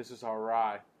 This is our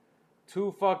ride.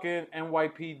 2 fucking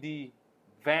NYPD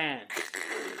vans.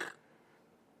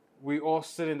 We all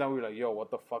sitting down. We were like, yo, what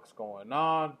the fuck's going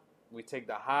on? We take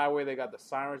the highway. They got the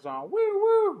sirens on. Woo,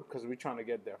 woo. Because we're trying to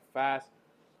get there fast.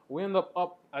 We end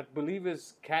up, I believe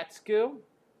it's Catskill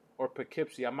or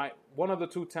Poughkeepsie. One of the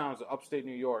two towns, upstate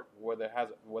New York, where they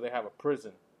have a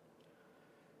prison.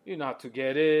 You know how to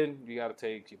get in. You got to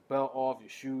take your belt off, your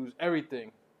shoes,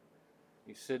 everything.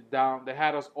 You sit down. They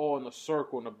had us all in a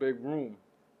circle in a big room.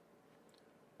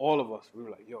 All of us. We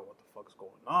were like, yo, what the fuck is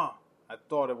going on? I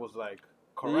thought it was like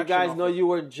correction. Did you guys know you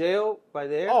were in jail by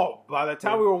there? Oh, by the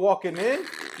time we were walking in,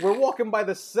 we're walking by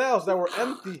the cells that were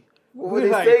empty. What were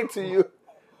they saying to you?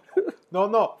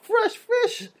 No. Fresh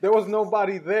fish. There was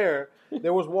nobody there. They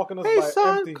was walking us hey, by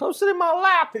son, empty. come sit in my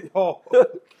lap. Oh,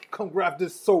 come grab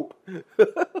this soap.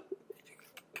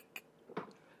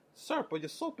 Sir, but your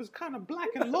soap is kind of black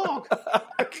and long.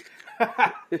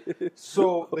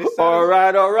 So they sat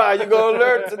all right. You're going to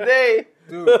learn today.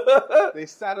 Dude, they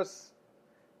sat us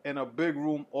in a big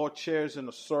room, all chairs in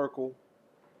a circle.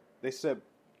 They said,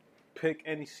 pick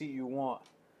any seat you want.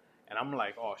 And I'm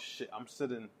like, oh, shit.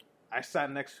 I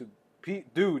sat next to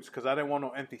dudes because I didn't want no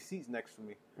empty seats next to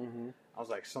me. Mm-hmm. I was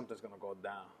like, something's going to go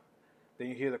down. Then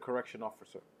you hear the correction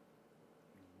officer.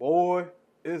 Boy,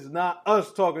 it's not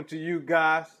us talking to you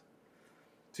guys.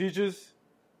 Teachers,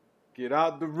 get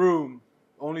out the room.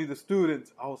 Only the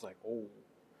students. I was like, oh.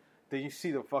 Then you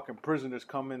see the fucking prisoners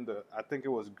come in I think it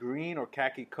was green or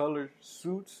khaki colored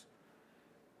suits.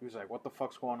 He was like, what the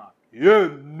fuck's going on? Yeah,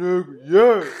 nigga,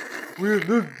 yeah. We in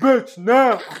this bitch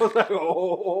now. I was like,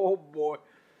 oh boy.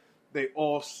 They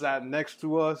all sat next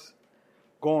to us.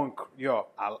 Going, yo,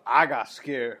 I got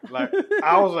scared. Like,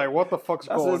 I was like, what the fuck's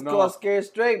going on? That's what's called scared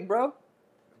straight, bro.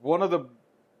 One of the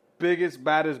biggest,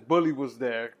 baddest bully was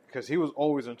there because he was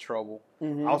always in trouble.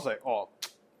 Mm-hmm. I was like, oh,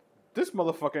 this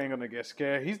motherfucker ain't gonna get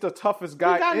scared. He's the toughest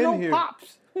guy in here.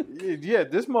 Pops. Yeah,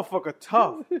 this motherfucker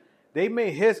tough. They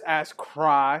made his ass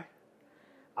cry.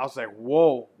 I was like,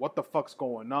 whoa, what the fuck's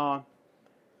going on?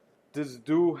 This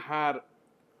dude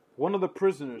one of the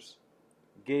prisoners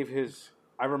gave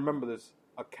I remember this,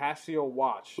 a Casio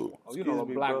watch. You know,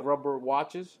 the black rubber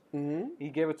watches. Mm-hmm. He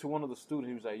gave it to one of the students.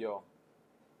 He was like, yo,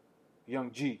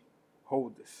 young G,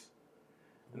 hold this.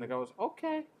 And the guy was,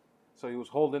 okay. So he was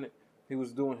holding it. He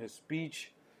was doing his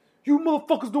speech. You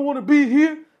motherfuckers don't want to be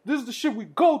here. This is the shit we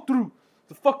go through.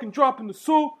 The fucking dropping the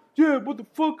soap. Yeah,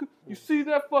 motherfucker. You see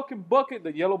that fucking bucket?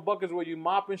 The yellow buckets where you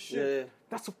mopping shit? Yeah.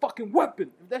 That's a fucking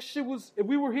weapon. If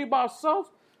we were here by ourselves,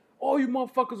 all you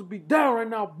motherfuckers would be down right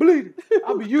now bleeding.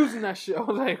 I'll be using that shit. I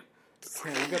was like,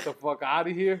 man, get the fuck out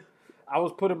of here. I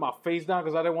was putting my face down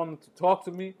because I didn't want him to talk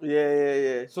to me.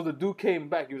 Yeah. So the dude came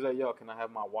back. He was like, yo, can I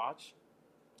have my watch?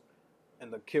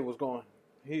 And the kid was going,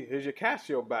 here's your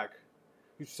Casio back.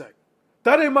 He's like,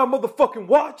 that ain't my motherfucking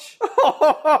watch.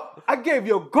 I gave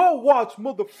you a gold watch,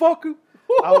 motherfucker.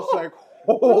 I was like,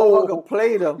 oh. Motherfucker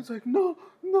played him. He's like, no,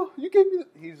 you gave me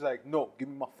He's like, no, give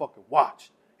me my fucking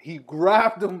watch. He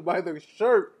grabbed him by the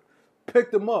shirt,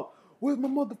 picked him up. Where's my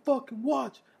motherfucking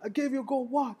watch? I gave you a gold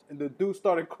watch. And the dude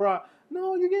started crying.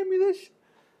 No, you gave me this shit.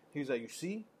 He's like, you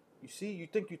see, you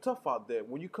think you're tough out there.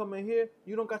 When you come in here,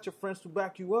 you don't got your friends to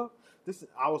back you up.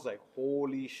 I was like,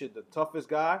 holy shit, the toughest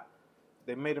guy.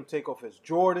 They made him take off his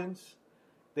Jordans.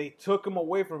 They took him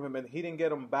away from him, and he didn't get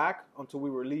them back until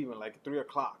we were leaving, like 3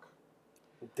 o'clock.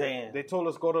 Damn. They told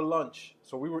us go to lunch.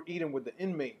 So we were eating with the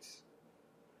inmates.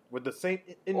 With the same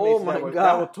inmates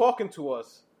that were talking to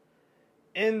us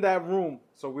in that room.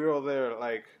 So we were there,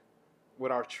 like,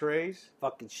 with our trays.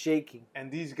 Fucking shaking. And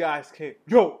these guys came,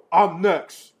 yo, I'm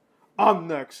next.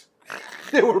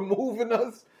 They were moving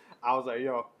us. I was like,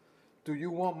 yo, do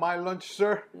you want my lunch,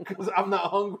 sir? Because I'm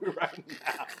not hungry right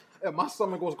now. And my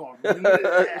stomach was going,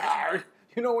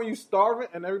 you know when you starving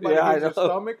and everybody moves your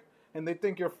stomach and they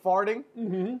think you're farting?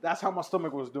 Mm-hmm. That's how my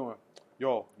stomach was doing.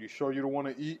 Yo, you sure you don't want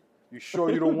to eat? You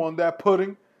sure you don't want that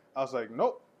pudding? I was like,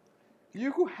 nope.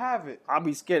 You could have it. I'll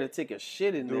be scared to take a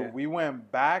shit in there. Dude, we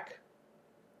went back.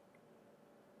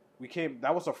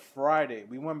 That was a Friday.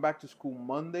 We went back to school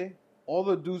Monday. All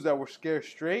the dudes that were scared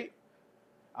straight,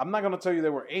 I'm not going to tell you they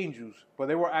were angels, but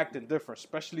they were acting different,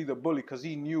 especially the bully, because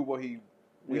he knew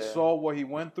we saw what he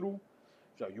went through.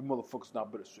 He's like, you motherfuckers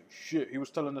not better say shit. He was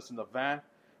telling us in the van.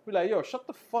 We're like, yo, shut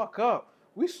the fuck up.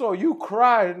 We saw you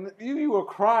cry, and you were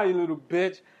crying, little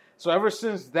bitch. So ever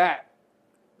since that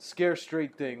scare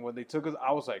straight thing, when they took us,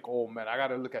 I was like, oh, man, I got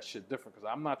to look at shit different, because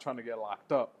I'm not trying to get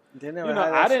locked up. They never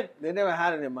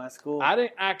had it in my school. I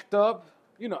didn't act up.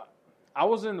 I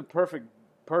wasn't the perfect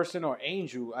person or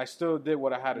angel. I still did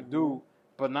what I had to do,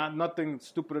 but nothing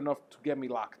stupid enough to get me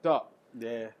locked up.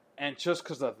 Yeah. And just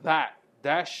because of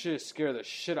that shit scared the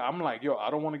shit out. I'm like, yo, I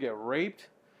don't want to get raped.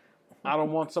 I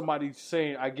don't want somebody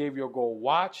saying I gave you a gold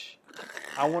watch.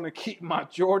 I want to keep my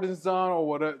Jordans on or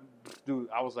whatever. Dude,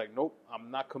 I was like, nope, I'm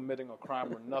not committing a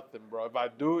crime or nothing, bro. If I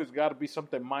do, it's got to be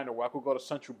something minor where I could go to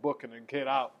central booking and get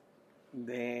out.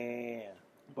 Damn.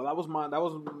 But that was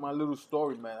my little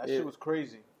story, man. That shit was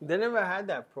crazy. They never had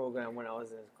that program when I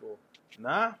was in school.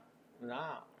 Nah.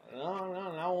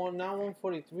 No, not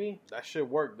 143. That shit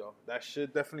worked though. That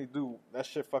shit definitely do. That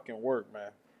shit fucking work,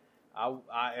 man. I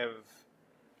have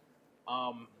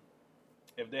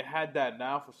if they had that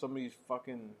now for some of these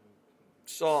fucking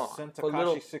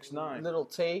Takashi 6ix9ine, little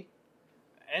Tay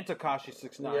and Takashi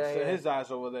 6ix9ine, Yeah, so yeah. his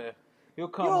eyes over there. He'll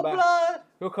come Yo, back. blood.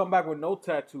 He'll come back with no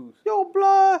tattoos. Yo,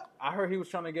 blood. I heard he was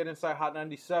trying to get inside Hot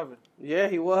 97 Yeah,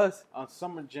 he was. on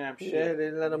Summer Jam shit. Yeah, they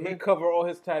let him He in. cover all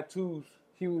his tattoos.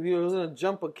 He was gonna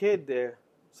jump a kid there.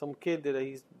 Some kid that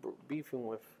he's beefing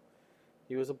with.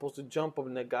 He was supposed to jump him,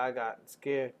 and the guy got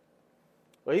scared.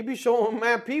 But he be showing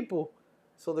mad people.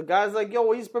 So the guy's like, "Yo,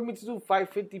 what you expect me to do?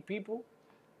 Fight 50 people?"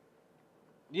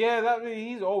 Yeah,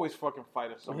 he's always fucking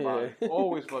fighting somebody. Yeah.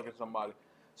 Always fucking somebody.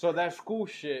 So that school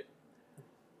shit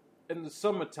in the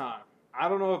summertime. I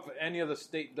don't know if any other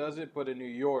state does it, but in New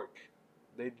York,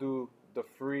 they do the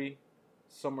free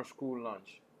summer school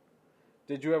lunch.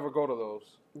 Did you ever go to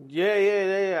those?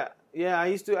 Yeah. I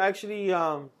used to actually.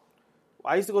 I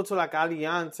used to go to like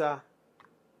Alianza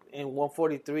in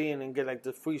 143 and then get like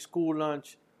the free school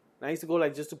lunch. And I used to go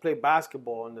like just to play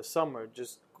basketball in the summer.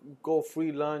 Just go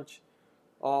free lunch.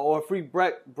 Or free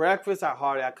breakfast.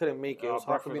 I couldn't make it. It was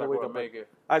hard for me to wake up.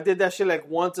 I did that shit like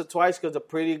once or twice because a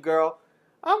pretty girl.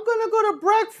 I'm gonna go to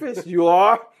breakfast. You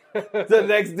are. The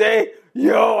next day,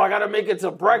 yo, I gotta make it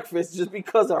to breakfast just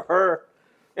because of her.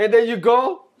 And then you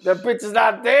go, that bitch is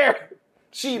not there.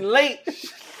 She late.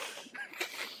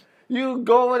 You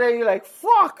go over there, you're like,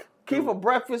 fuck. Came for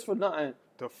breakfast for nothing.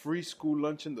 The free school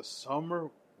lunch in the summer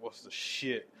was the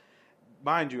shit.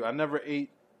 Mind you, I never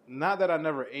ate. Not that I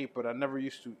never ate, but I never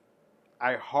used to.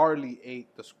 I hardly ate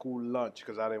the school lunch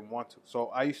because I didn't want to. So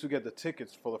I used to get the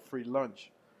tickets for the free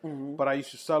lunch, but I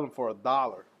used to sell them for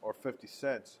 $1 or 50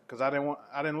 cents because I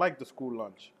didn't like the school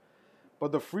lunch.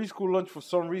 But the free school lunch, for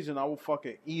some reason, I would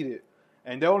fucking eat it,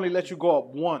 and they only let you go up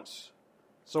once.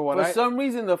 So For some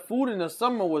reason, the food in the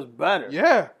summer was better.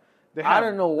 Yeah, I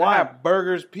don't know why. They had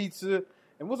burgers, pizza, and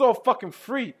it was all fucking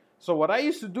free. So what I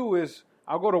used to do is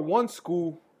I'll go to one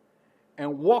school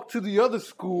and walk to the other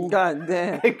school. God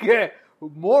damn. And get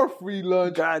more free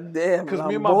lunch. God damn. Because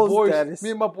me and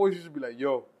my boys used to be like,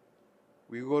 yo,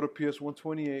 we go to PS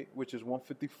 128, which is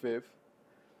 155th.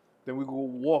 Then we go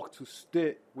walk to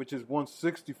Stitt, which is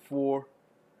 164.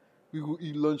 We go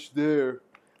eat lunch there.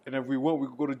 And if we want, we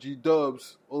could go to G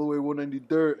Dubs all the way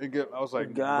 193rd and get. I was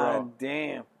like, God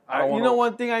damn. You know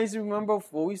one thing I used to remember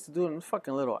what we used to do? I'm a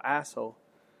fucking little asshole.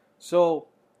 So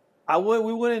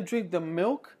we wouldn't drink the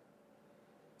milk.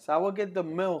 So I would get the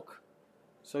milk.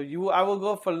 So I would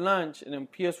go for lunch and then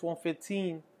PS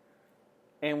 115.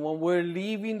 And when we're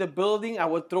leaving the building, I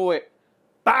would throw it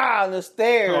on the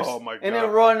stairs. Oh my God. And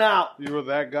then run out. You were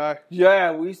that guy?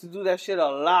 Yeah, we used to do that shit a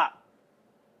lot.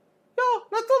 Yo,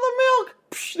 let's throw the milk.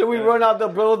 Then we run out the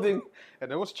building.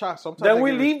 And there was sometimes. Then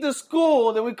we leave the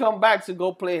school. Then we come back to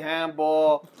go play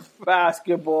handball,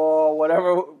 basketball,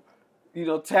 whatever,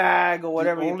 tag or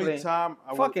whatever. The only time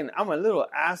I'm a little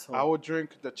asshole. I would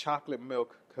drink the chocolate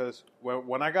milk because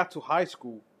when I got to high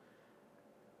school,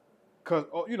 because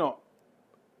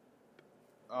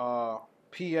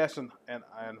PS and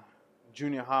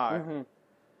junior high,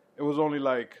 it was only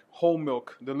like whole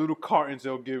milk, the little cartons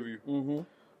they'll give you.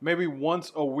 Maybe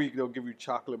once a week they'll give you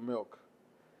chocolate milk.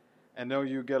 And then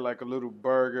you get like a little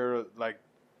burger, like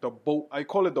the boat. I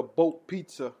call it the boat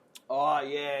pizza. Oh,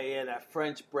 yeah, that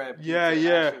French bread pizza. Yeah.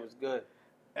 That shit was good.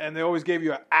 And they always gave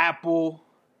you an apple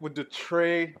with the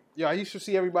tray. Yeah, I used to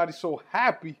see everybody so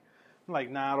happy. I'm like,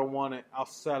 nah, I don't want it. I'll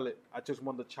sell it. I just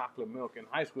want the chocolate milk. In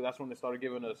high school, that's when they started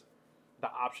giving us the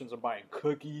options of buying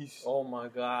cookies. Oh, my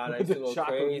God. I used to go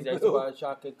crazy. I used to buy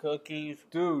chocolate cookies.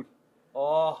 Dude.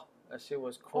 Oh, that shit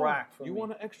was crack for me. You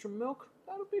want an extra milk?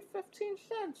 That'll be 15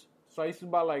 cents. So I used to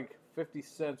buy like 50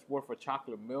 cents worth of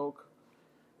chocolate milk.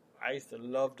 I used to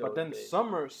love those. But then days.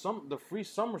 the free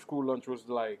summer school lunch was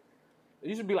like, it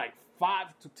used to be like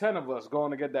 5 to 10 of us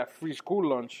going to get that free school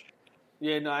lunch.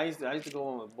 Yeah, no, I used to go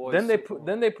on with boys.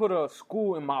 Then they put a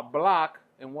school in my block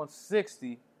in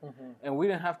 160, and we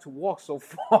didn't have to walk so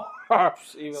far.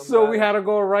 So we had to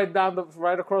go right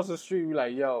across the street. We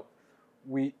like, yo,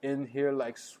 we in here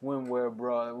like swimwear,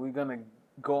 bro. We're gonna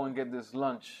go and get this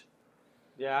lunch.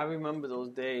 Yeah, I remember those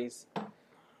days.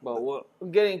 But we're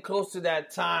getting close to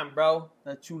that time, bro.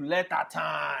 The chuleta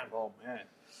time. Oh, man.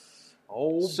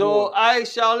 Oh, so boy. I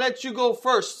shall let you go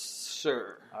first,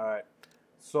 sir. All right.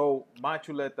 So my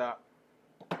chuleta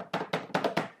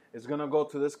is going to go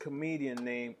to this comedian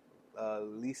named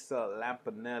Lisa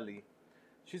Lampanelli.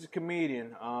 She's a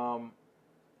comedian.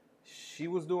 she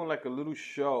was doing like a little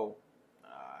show,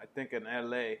 I think in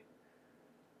L.A.,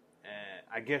 and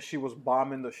I guess she was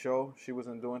bombing the show. She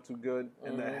wasn't doing too good.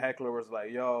 And the heckler was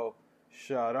like, yo,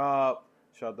 shut up.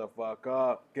 Shut the fuck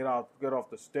up. Get off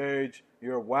the stage.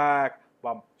 You're whack.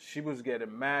 But she was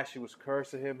getting mad. She was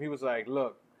cursing him. He was like,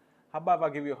 look, how about if I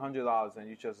give you $100 and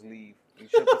you just leave? You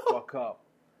shut the fuck up.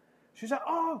 She's like,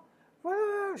 oh.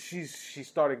 Well. She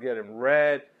started getting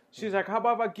red. She's like, how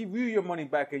about if I give you your money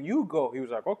back and you go? He was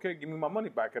like, okay, give me my money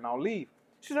back and I'll leave.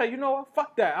 She's like, you know what?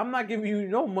 Fuck that. I'm not giving you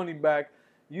no money back.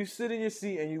 You sit in your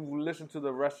seat and you listen to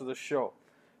the rest of the show.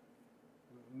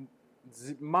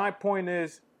 My point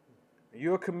is,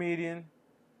 you're a comedian.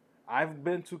 I've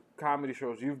been to comedy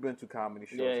shows. You've been to comedy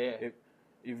shows. Yeah.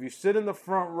 If you sit in the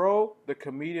front row, the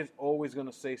comedian's always going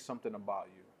to say something about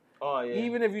you. Oh, yeah.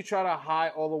 Even if you try to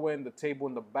hide all the way in the table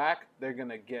in the back, they're going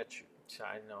to get you.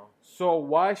 I know. So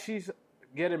why she's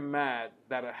getting mad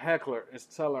that a heckler is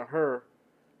telling her,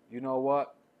 you know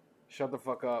what? Shut the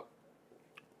fuck up.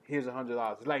 Here's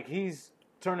 $100. Like, he's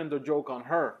turning the joke on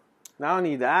her. Not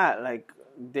only that, like,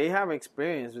 they have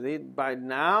experience. By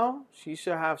now, she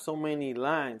should have so many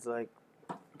lines, like,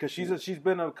 because she's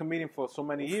been a comedian for so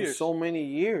many years. For so many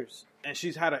years, and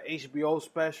she's had an HBO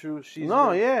special.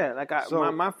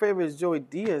 My favorite is Joey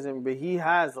Diaz, but he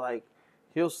has like,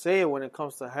 he'll say it when it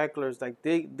comes to hecklers. Like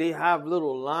they have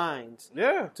little lines,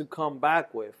 to come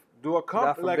back with. Do a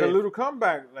little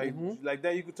comeback, like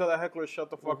that. You could tell that heckler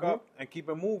shut the fuck up and keep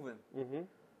it moving.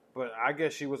 But I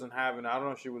guess she wasn't having. I don't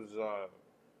know if she was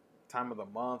time of the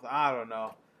month. I don't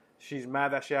know. She's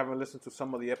mad that she haven't listened to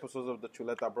some of the episodes of the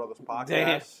Chuleta Brothers podcast.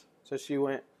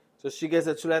 Damn. So she gets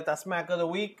a Chuleta smack of the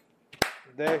week.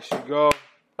 There she go.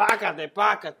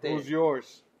 Pácate. Who's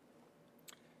yours?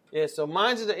 Yeah, so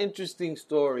mine's is an interesting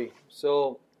story.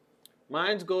 So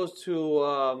mine goes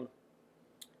to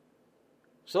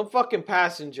some fucking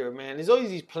passenger, man. There's always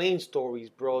these plane stories,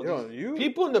 bro. Yo,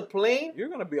 people in the plane. You're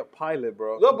gonna be a pilot,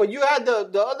 bro. No, but you had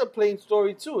the other plane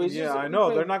story too. I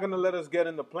know. They're not gonna let us get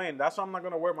in the plane. That's why I'm not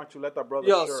gonna wear my Chuleta Brothers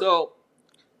shirt. So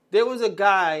there was a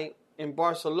guy in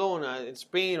Barcelona, in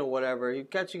Spain or whatever. He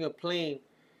catching a plane.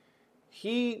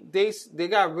 They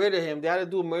got rid of him. They had to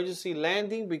do emergency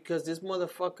landing because this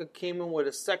motherfucker came in with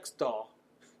a sex doll.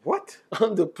 What?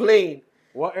 On the plane.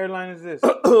 What airline is this?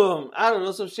 I don't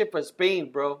know, some shit from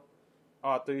Spain, bro. Oh,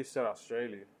 I thought you said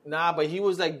Australia. Nah, but he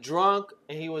was like drunk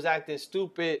and he was acting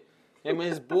stupid. Him and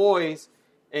his boys,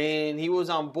 and he was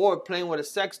on board playing with the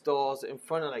sex dolls in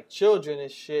front of like children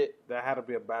and shit. That had to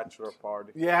be a bachelor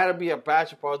party. Yeah, it had to be a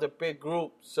bachelor party. It was a big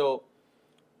group, so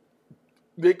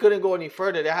they couldn't go any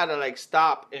further. They had to like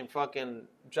stop and fucking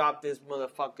drop this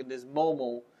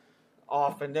Momo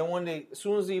off. And then as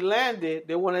soon as he landed,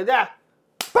 they wanted that.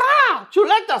 Bah!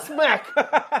 Chuleta smack.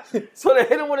 So they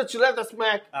hit him with a chuleta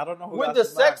smack. I don't know who with got the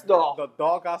smacked. sex doll. The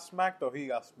dog got smacked or he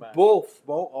got smacked? Both.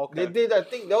 Okay. They did, I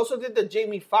think. They also did the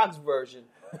Jamie Foxx version.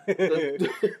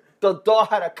 The doll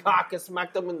had a cock and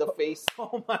smacked him in the face.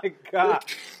 Oh my god.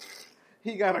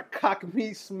 He got a cock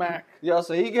me smack. Yo,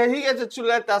 so he gets a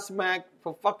chuleta smack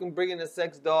for fucking bringing a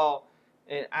sex doll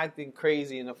and acting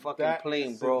crazy in a fucking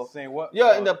plane, bro. Insane. What?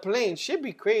 Yo, in the plane, shit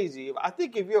be crazy. I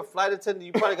think if you're a flight attendant,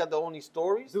 you probably got the only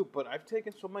stories. Dude, but I've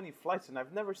taken so many flights and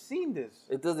I've never seen this.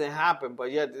 It doesn't happen,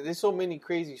 but yeah, there's so many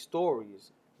crazy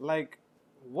stories. Like,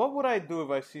 what would I do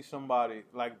if I see somebody,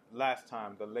 like last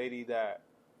time, the lady that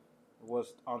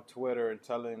was on Twitter and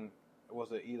telling,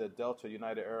 was it either Delta or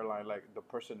United Airlines, like the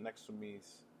person next to me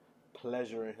is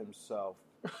pleasuring himself.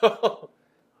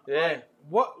 Yeah. Like,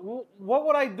 what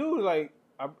would I do? Like,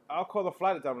 I'll call the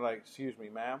flight attendant. Like, excuse me,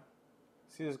 ma'am.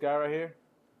 See this guy right here?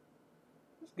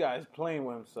 This guy's playing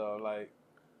with himself. Like,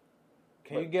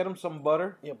 can you get him some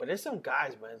butter? Yeah, but there's some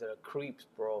guys, man, that are creeps,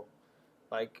 bro.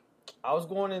 Like, I was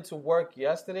going into work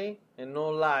yesterday, and no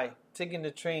lie, taking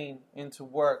the train into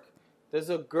work.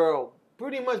 There's a girl,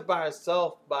 pretty much by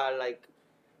herself,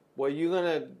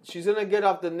 she's gonna get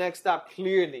off the next stop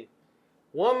clearly.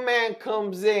 One man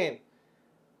comes in.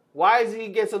 Why is he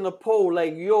gets on the pole?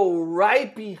 Like, yo,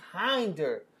 right behind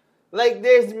her. Like,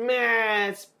 there's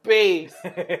mad space.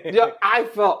 Yo, I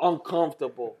felt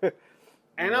uncomfortable.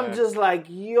 And I'm just like,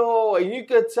 yo, and you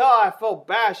could tell I felt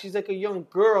bad. She's like a young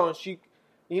girl,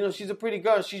 and she's a pretty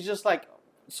girl. She's just like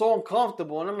so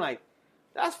uncomfortable. And I'm like,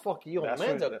 that's fucking, yo,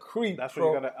 man's a creep, That's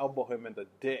bro. when you gotta elbow him in the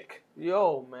dick.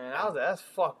 Yo, man, that's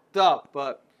fucked up.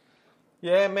 But,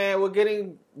 yeah, man, we're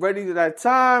getting ready to that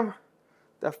time.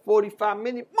 That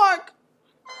 45-minute mark.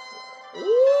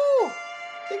 Woo!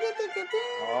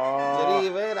 Jerry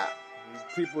Rivera.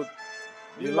 People,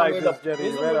 you This like is this Jerry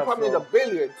Rivera probably song. the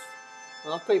billiards.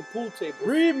 And I'll play pool table.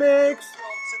 Remix.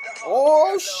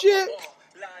 Oh, shit.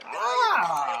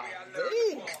 Ah.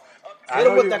 Hit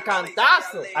him with the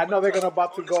cantazo. I know they're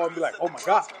about to go and be like, oh my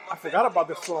God, I forgot about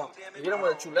this song. Hit him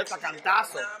with a chuleta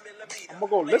cantazo. I'm going to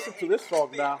go listen to this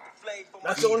song now.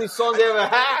 That's the only song they ever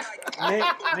had.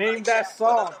 Name that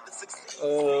song.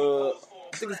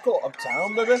 I think it's called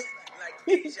Uptown, baby.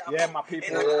 Yeah, my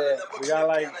people. Yeah. We got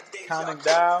like counting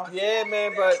down. Yeah,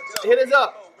 man, but hit us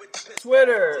up.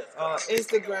 Twitter,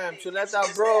 Instagram,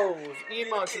 Chuleta Bros.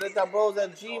 Email,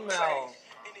 chuletabros@gmail.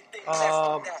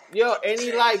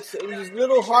 Any likes, these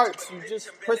little hearts. You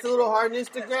just press the little heart on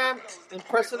Instagram and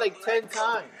press it like 10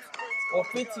 times or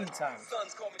 15 times.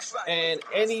 And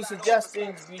any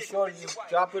suggestions, be sure to just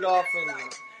drop it off in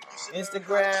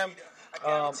Instagram.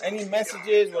 Any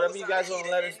messages, whatever you guys want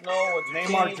to let us know.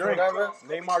 Name our drink. Whatever.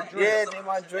 Name our drink. Yeah, name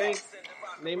our drink.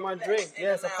 Name our drink.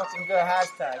 Yeah, it's a fucking good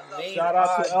hashtag. Shout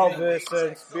out to Elvis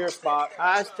and Spear Spot.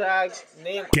 Hashtag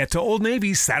name. Get to Old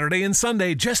Navy Saturday and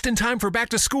Sunday just in time for back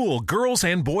to school. Girls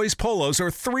and boys polos are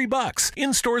 $3.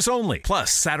 In stores only.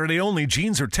 Plus, Saturday only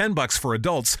jeans are $10 for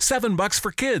adults, $7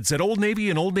 for kids at Old Navy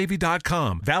and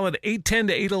OldNavy.com. Valid 8/10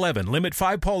 to 8/11. Limit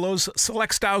 5 polos.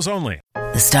 Select styles only.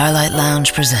 The Starlight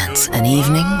Lounge presents An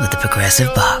Evening with the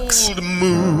Progressive Box. Old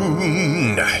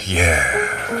moon, yeah.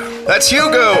 That's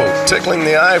Hugo, tickling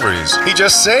the ivories. He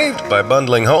just saved by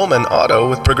bundling home and auto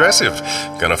with Progressive.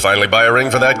 Gonna finally buy a ring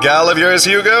for that gal of yours,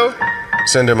 Hugo?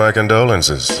 Send her my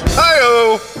condolences.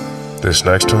 Hi-oh! This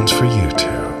next one's for you two.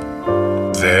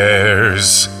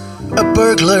 There's a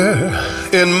burglar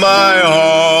in my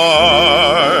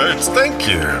heart. Thank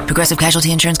you. Progressive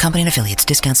Casualty Insurance Company and Affiliates.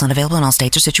 Discounts not available in all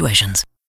states or situations.